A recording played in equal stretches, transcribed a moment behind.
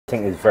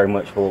think it's very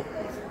much hope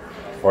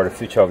for the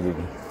future of the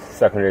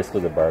secondary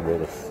schools of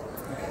Barbados.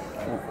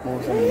 What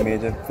were some of the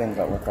major things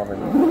that were covered?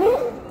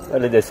 Well,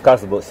 they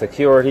discussed about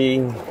security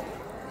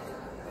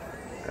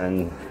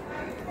and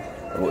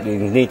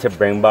the need to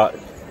bring back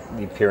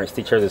the Parents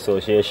Teachers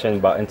Association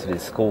back into the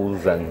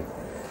schools, and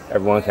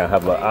everyone can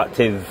have an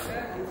active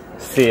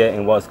say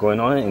in what's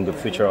going on in the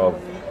future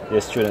of the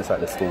students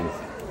at the schools.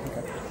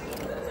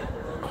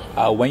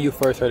 When you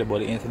first heard about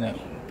the incident,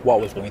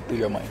 what was going through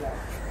your mind?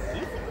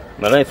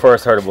 When I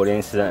first heard about the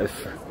incident, I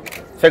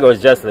figured it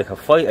was just like a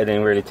fight. I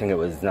didn't really think it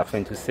was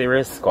nothing too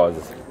serious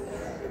because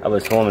I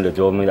was home and they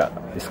told me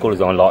that the school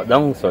is on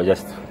lockdown, so I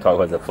just thought it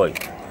was a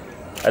fight.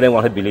 I didn't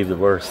want to believe the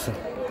worst.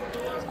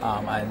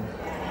 And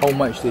how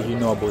much did you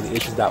know about the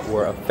issues that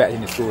were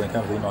affecting the school in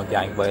terms of, you know,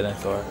 gang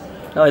violence or?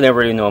 No, I never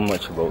really know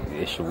much about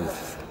the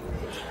issues.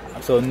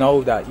 So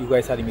now that you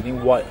guys had a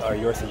meeting, what are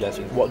your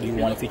suggestions? What do you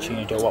want to see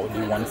changed, or what do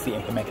you want to see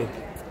implemented?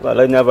 Well,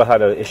 I never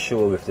had an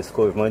issue with the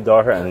school with my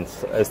daughter, and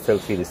I still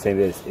feel the same.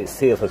 It's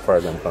safe as far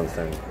as I'm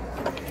concerned.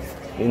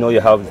 You know,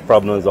 you have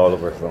problems all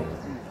over, so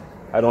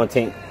I don't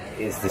think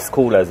it's the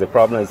school as the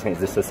problem. I think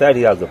the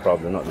society has the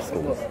problem, not the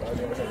schools.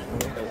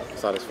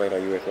 Satisfied are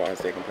you with what has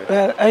taken place?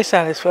 Well, I'm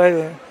satisfied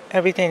with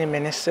everything the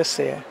minister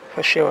said,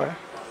 for sure.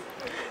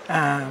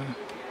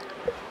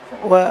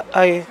 Well,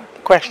 a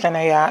question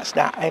I asked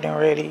that I don't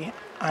really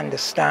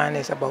understand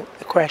is about,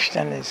 the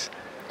question is,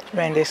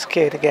 when this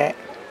kid get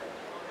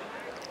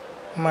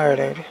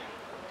murdered,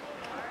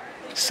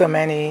 so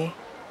many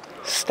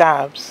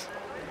stabs,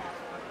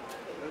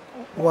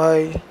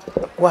 what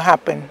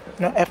happened?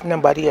 If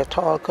nobody at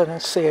all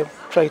couldn't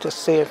try to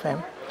save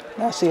him.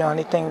 That's the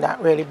only thing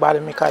that really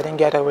bothered me, because I didn't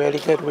get a really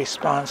good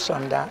response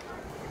from that.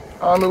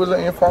 It was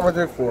an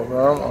informative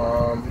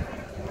program.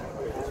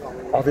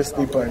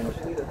 Obviously, but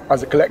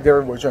as a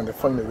collective, we're trying to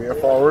find a way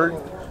forward.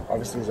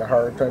 Obviously, it's a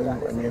hard thing.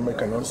 I mean, my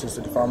condolences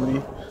to the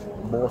family,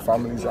 both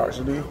families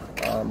actually.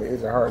 It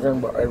is a hard thing,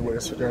 but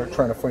everybody's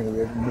trying to find a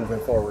way moving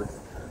forward.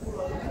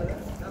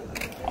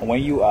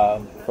 When you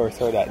first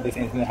heard that this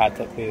incident had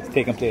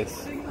taken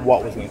place,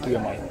 what was going through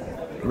your mind?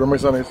 Where my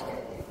son is?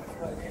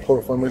 Hold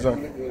on, find my son.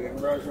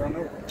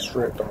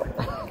 Straight up.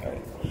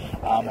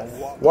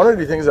 One of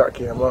the things that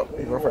came up,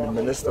 even from the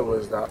minister,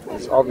 was that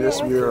it's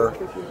obvious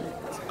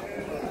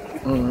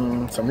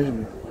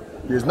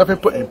there's nothing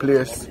put in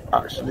place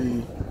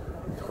actually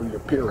for the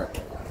parent.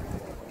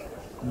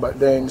 But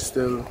then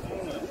still,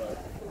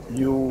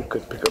 you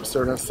could pick up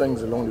certain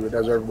things along the way.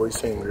 That's what everybody's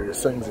saying.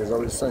 There's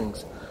always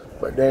things.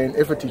 But then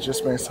if a teacher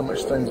spends so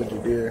much time with the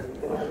day,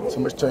 so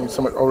much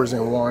hours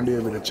in one day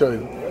with a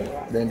child,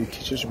 then the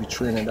teacher should be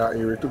trained in that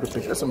area to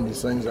pick up some of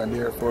these things and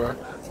therefore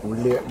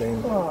relate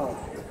them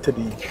to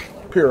the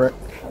parent.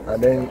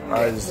 And then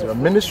as a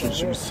ministry, there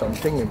should be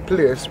something in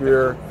place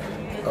where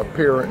a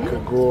parent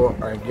could go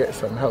and get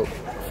some help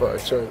for a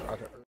child.